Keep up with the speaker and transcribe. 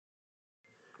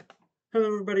Hello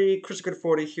everybody,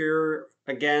 ChristyCritter40 here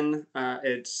again.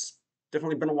 It's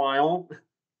definitely been a while.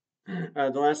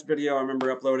 The last video I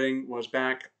remember uploading was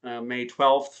back May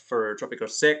 12th for Tropico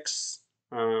 6.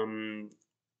 And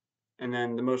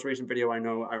then the most recent video I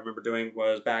remember doing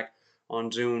was back on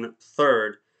June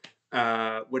 3rd,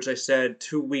 which I said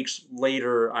 2 weeks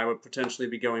later I would potentially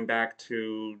be going back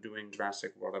to doing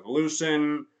Jurassic World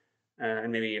Evolution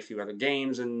and maybe a few other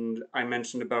games. And I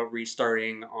mentioned about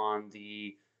restarting on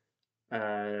the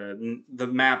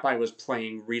map I was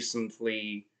playing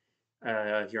recently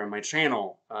here on my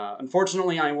channel.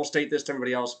 Unfortunately, I will state this to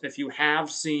everybody else. If you have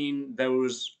seen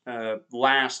those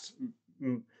last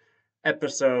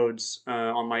episodes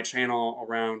on my channel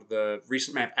around the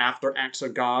recent map after Acts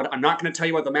of God, I'm not going to tell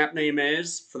you what the map name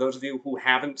is for those of you who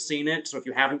haven't seen it. So if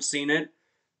you haven't seen it,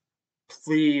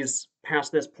 please,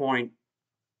 past this point,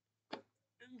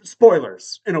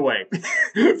 spoilers, in a way,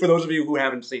 for those of you who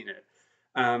haven't seen it.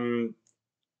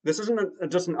 This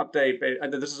isn't just an update.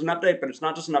 This is an update, but it's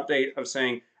not just an update of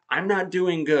saying, I'm not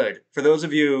doing good. For those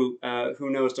of you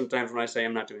who know sometimes when I say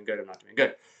I'm not doing good, I'm not doing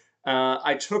good.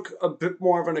 I took a bit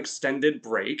more of an extended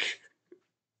break.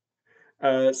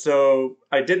 So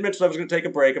I did mention I was going to take a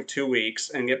break of 2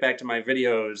 weeks and get back to my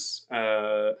videos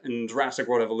in Jurassic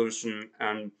World Evolution.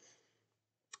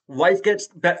 Life gets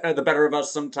the better of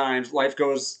us sometimes. Life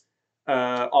goes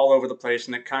all over the place,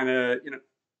 and it kind of,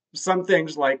 some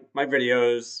things like my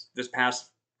videos this past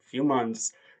few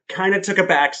months kind of took a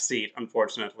back seat,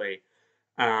 unfortunately.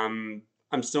 I'm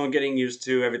still getting used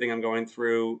to everything I'm going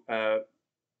through.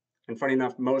 And funny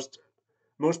enough, most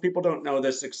people don't know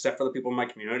this except for the people in my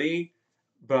community.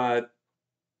 But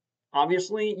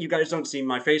obviously, you guys don't see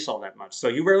my face all that much, so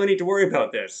you really need to worry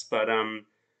about this. But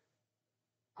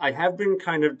I have been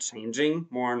kind of changing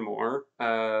more and more.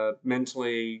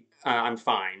 Mentally, I'm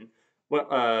fine.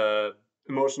 Well,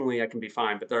 emotionally, I can be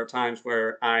fine, but there are times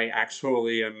where I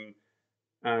actually am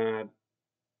uh,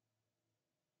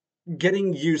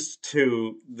 getting used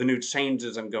to the new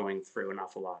changes I'm going through an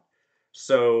awful lot.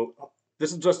 So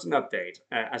this is just an update,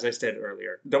 as I said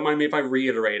earlier. Don't mind me if I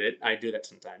reiterate it. I do that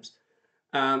sometimes.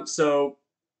 So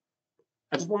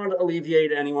I just wanted to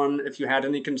alleviate anyone if you had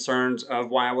any concerns of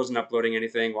why I wasn't uploading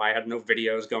anything, why I had no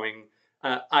videos going.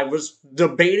 I was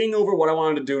debating over what I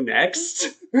wanted to do next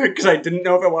because I didn't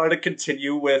know if I wanted to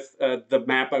continue with the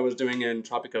map I was doing in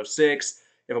Tropico 6,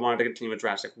 if I wanted to continue with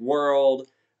Jurassic World,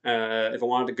 if I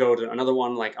wanted to go to another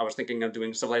one, like I was thinking of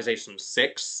doing Civilization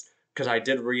 6, because I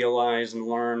did realize and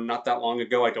learn not that long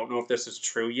ago, I don't know if this is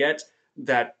true yet,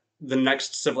 that the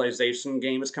next Civilization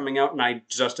game is coming out, and I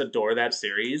just adore that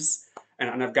series.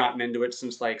 And I've gotten into it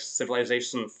since like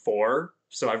Civilization 4,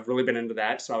 so I've really been into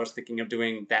that. So I was thinking of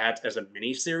doing that as a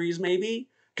mini series, maybe,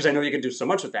 because I know you can do so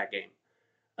much with that game.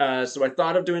 So I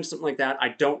thought of doing something like that. I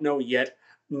don't know yet.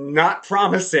 Not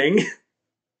promising.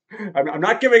 I'm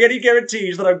not giving any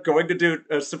guarantees that I'm going to do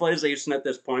a Civilization at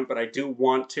this point, but I do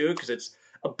want to because it's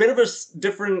a bit of a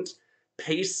different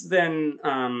pace than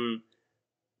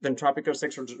Tropico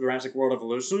 6 or Jurassic World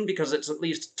Evolution because it's at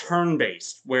least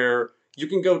turn-based, where you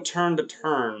can go turn to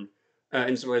turn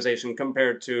in Civilization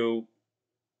compared to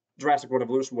Jurassic World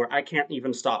Evolution, where I can't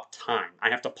even stop time. I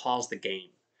have to pause the game.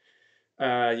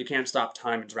 You can't stop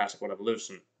time in Jurassic World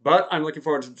Evolution. But I'm looking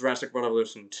forward to Jurassic World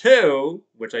Evolution 2,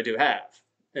 which I do have,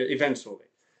 eventually.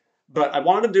 But I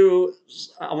wanted to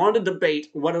debate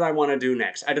what did I want to do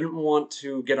next. I didn't want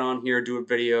to get on here, do a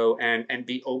video, and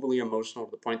be overly emotional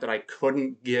to the point that I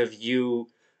couldn't give you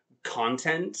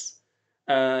content,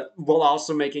 while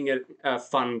also making it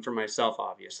fun for myself,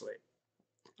 obviously.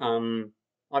 Um,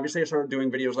 Obviously, I started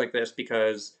doing videos like this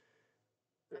because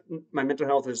my mental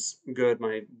health is good,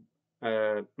 my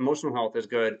emotional health is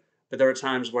good, but there are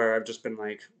times where I've just been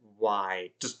like,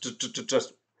 why?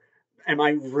 Just am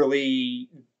I really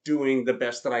doing the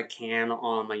best that I can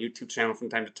on my YouTube channel from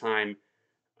time to time?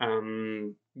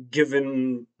 Um,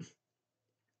 given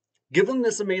given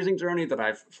this amazing journey that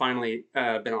I've finally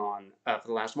been on for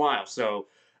the last while. So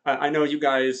I know you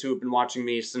guys who have been watching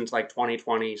me since like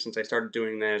 2020, since I started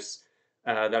doing this,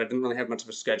 that I didn't really have much of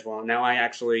a schedule. And now I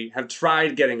actually have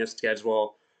tried getting a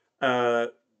schedule.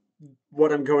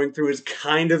 What I'm going through is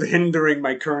kind of hindering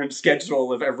my current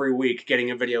schedule of every week getting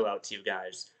a video out to you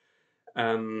guys.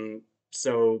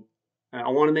 So I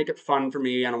want to make it fun for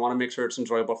me, and I want to make sure it's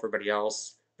enjoyable for everybody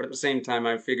else. But at the same time,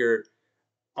 I figure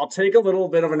I'll take a little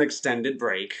bit of an extended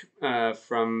break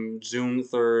from June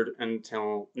 3rd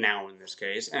until now in this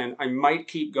case, and I might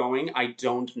keep going. I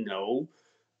don't know.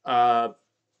 Uh,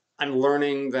 I'm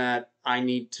learning that I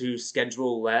need to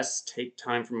schedule less, take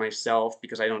time for myself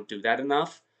because I don't do that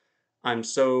enough. I'm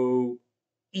so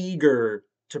eager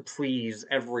to please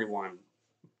everyone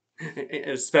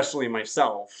especially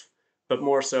myself, but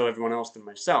more so everyone else than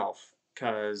myself,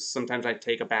 because sometimes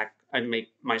I make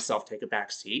myself take a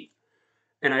back seat,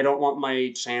 and I don't want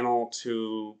my channel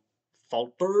to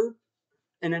falter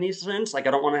in any sense. Like,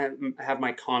 I don't want to have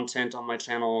my content on my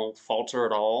channel falter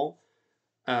at all.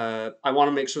 I want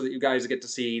to make sure that you guys get to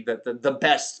see the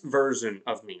best version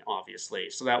of me, obviously.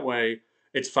 So that way,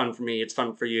 it's fun for me, it's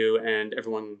fun for you, and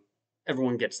everyone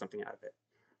gets something out of it.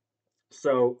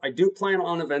 So I do plan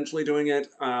on eventually doing it.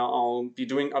 I'll be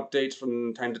doing updates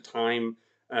from time to time,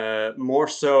 more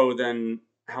so than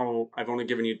how I've only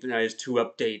given you guys 2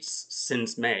 updates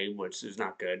since May, which is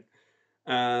not good.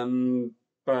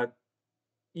 But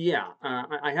yeah,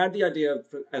 I had the idea of,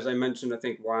 as I mentioned, I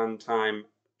think one time,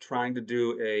 trying to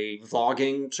do a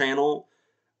vlogging channel.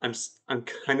 I'm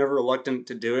kind of reluctant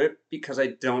to do it because I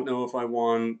don't know if I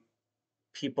want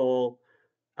people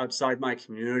outside my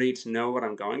community to know what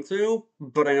I'm going through,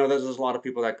 but I know there's a lot of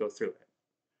people that go through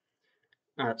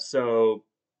it. So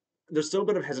there's still a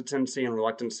bit of hesitancy and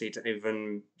reluctancy to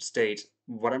even state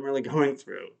what I'm really going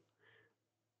through.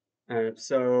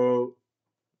 So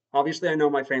obviously, I know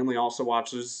my family also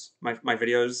watches my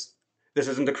videos. This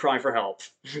isn't a cry for help,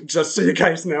 just so you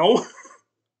guys know.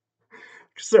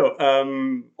 So,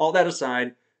 all that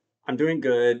aside, I'm doing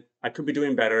good. I could be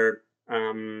doing better.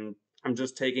 I'm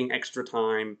just taking extra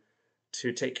time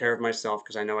to take care of myself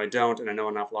because I know I don't, and I know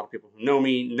an awful lot of people who know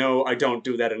me know I don't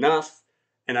do that enough,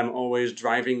 and I'm always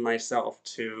driving myself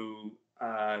to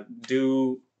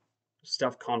do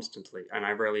stuff constantly, and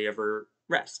I rarely ever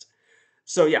rest.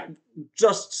 So yeah,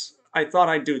 just I thought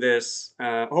I'd do this.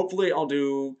 Hopefully, I'll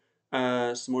do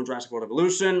some more Jurassic World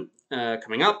Evolution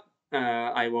coming up.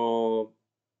 I will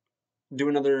do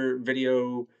another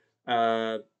video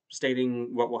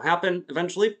stating what will happen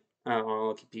eventually.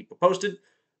 I'll keep people posted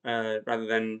rather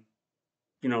than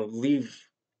leave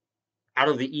out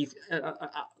of the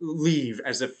leave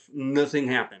as if nothing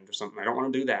happened or something. I don't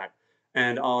want to do that,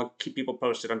 and I'll keep people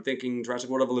posted. I'm thinking Jurassic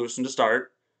World Evolution to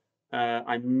start.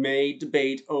 I may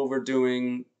debate over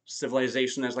doing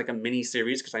Civilization as like a mini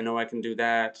series because I know I can do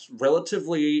that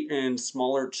relatively in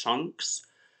smaller chunks.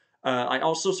 I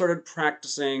also started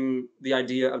practicing the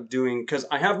idea of doing, because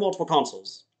I have multiple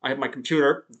consoles. I have my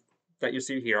computer that you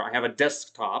see here. I have a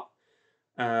desktop.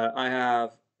 I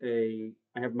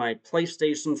have my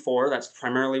PlayStation 4. That's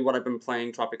primarily what I've been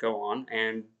playing Tropico on,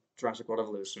 and Jurassic World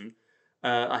Evolution.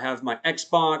 I have my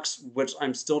Xbox, which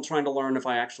I'm still trying to learn if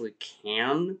I actually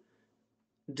can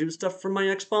do stuff from my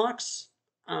Xbox.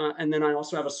 And then I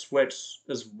also have a Switch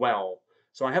as well.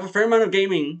 So I have a fair amount of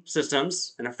gaming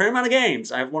systems and a fair amount of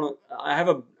games. I have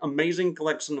an amazing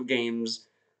collection of games,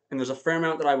 and there's a fair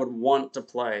amount that I would want to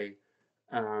play.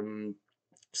 Um,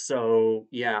 so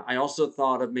yeah, I also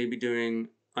thought of maybe doing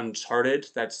Uncharted.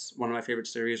 That's one of my favorite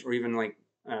series, or even like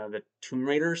the Tomb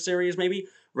Raider series, maybe.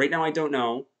 Right now, I don't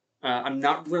know. I'm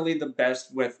not really the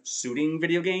best with shooting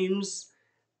video games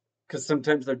because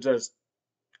sometimes they're just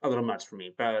a little much for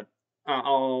me, but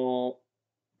I'll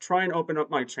try and open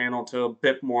up my channel to a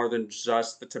bit more than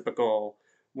just the typical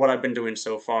what I've been doing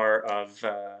so far of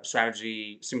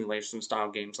strategy simulation style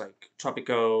games like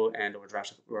Tropico and or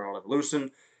Jurassic World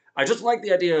Evolution. I just like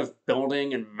the idea of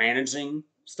building and managing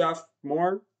stuff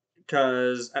more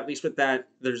because at least with that,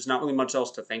 there's not really much else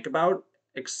to think about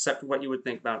except what you would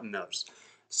think about in those.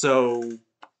 So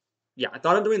yeah, I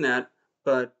thought of doing that,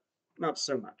 but not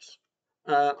so much.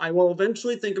 I will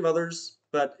eventually think of others,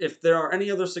 but if there are any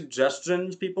other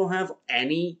suggestions people have,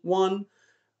 anyone,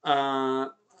 uh,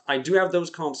 I do have those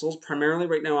consoles. Primarily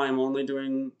right now I'm only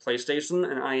doing PlayStation,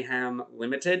 and I am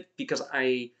limited because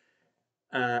I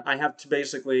have to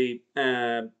basically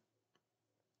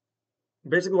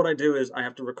what I do is I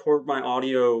have to record my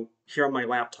audio here on my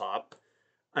laptop.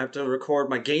 I have to record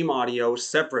my game audio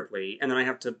separately, and then I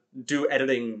have to do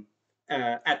editing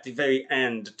at the very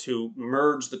end to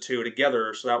merge the two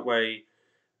together so that way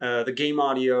the game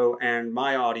audio and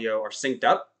my audio are synced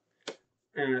up.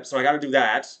 So I got to do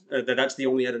that. That's the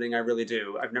only editing I really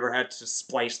do. I've never had to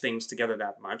splice things together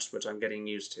that much, which I'm getting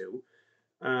used to.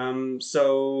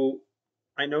 So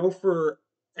I know for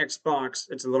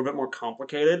Xbox it's a little bit more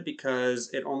complicated because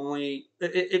it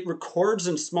records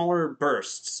in smaller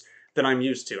bursts than I'm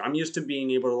used to. I'm used to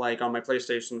being able to like on my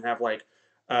PlayStation have like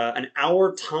an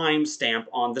hour timestamp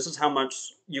on this is how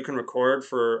much you can record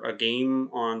for a game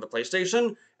on the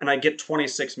PlayStation, and I get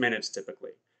 26 minutes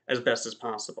typically as best as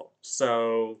possible.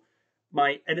 So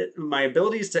my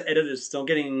abilities to edit is still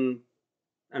getting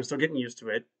I'm still getting used to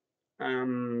it.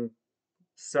 Um,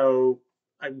 so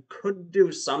I could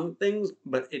do some things,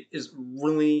 but it is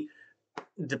really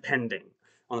depending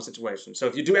on the situation. So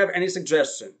if you do have any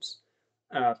suggestions,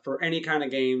 for any kind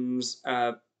of games.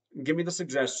 Give me the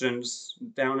suggestions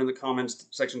down in the comments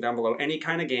section down below. Any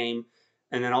kind of game,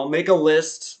 and then I'll make a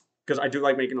list because I do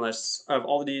like making lists of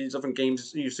all these different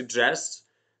games you suggest.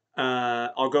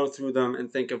 I'll go through them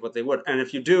and think of what they would. And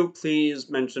if you do, please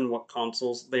mention what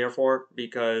consoles they are for,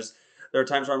 because there are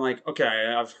times where I'm like,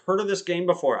 okay, I've heard of this game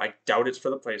before. I doubt it's for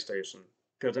the PlayStation.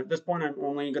 Because at this point, I'm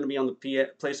only going to be on the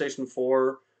PlayStation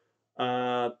 4.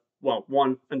 Well,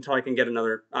 one, until I can get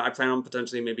another. I plan on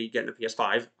potentially maybe getting a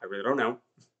PS5. I really don't know.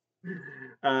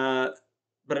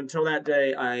 But until that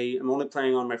day, I am only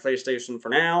playing on my PlayStation for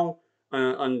now.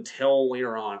 Until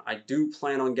later on, I do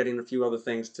plan on getting a few other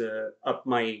things to up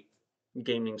my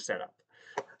gaming setup.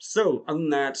 So, other than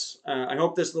that, I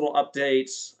hope this little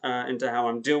update into how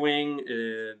I'm doing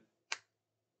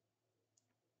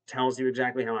tells you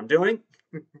exactly how I'm doing.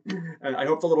 I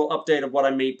hope the little update of what I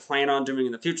may plan on doing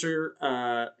in the future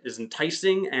is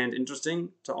enticing and interesting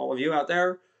to all of you out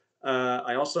there.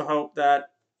 I also hope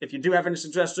that if you do have any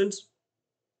suggestions,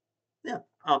 yeah,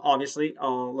 obviously,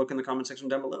 I'll look in the comment section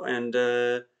down below. And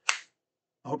I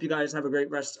hope you guys have a great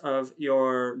rest of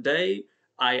your day.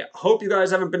 I hope you guys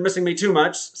haven't been missing me too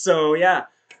much. So, yeah.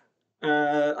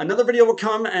 Another video will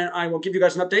come, and I will give you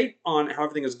guys an update on how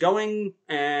everything is going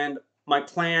and my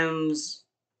plans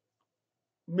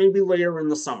maybe later in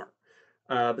the summer.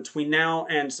 Between now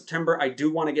and September, I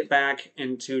do want to get back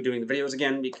into doing the videos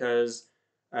again because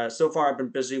so far I've been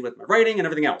busy with my writing and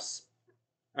everything else.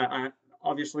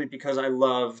 Obviously, because I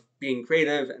love being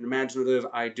creative and imaginative,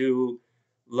 I do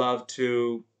love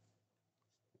to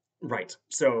write.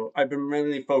 So I've been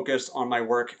really focused on my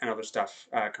work and other stuff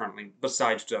currently,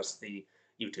 besides just the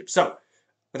YouTube. So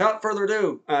without further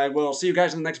ado, I will see you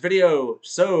guys in the next video.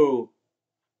 So,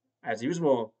 as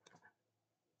usual,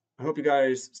 I hope you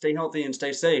guys stay healthy and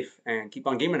stay safe and keep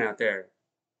on gaming out there.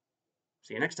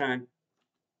 See you next time.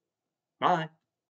 Bye.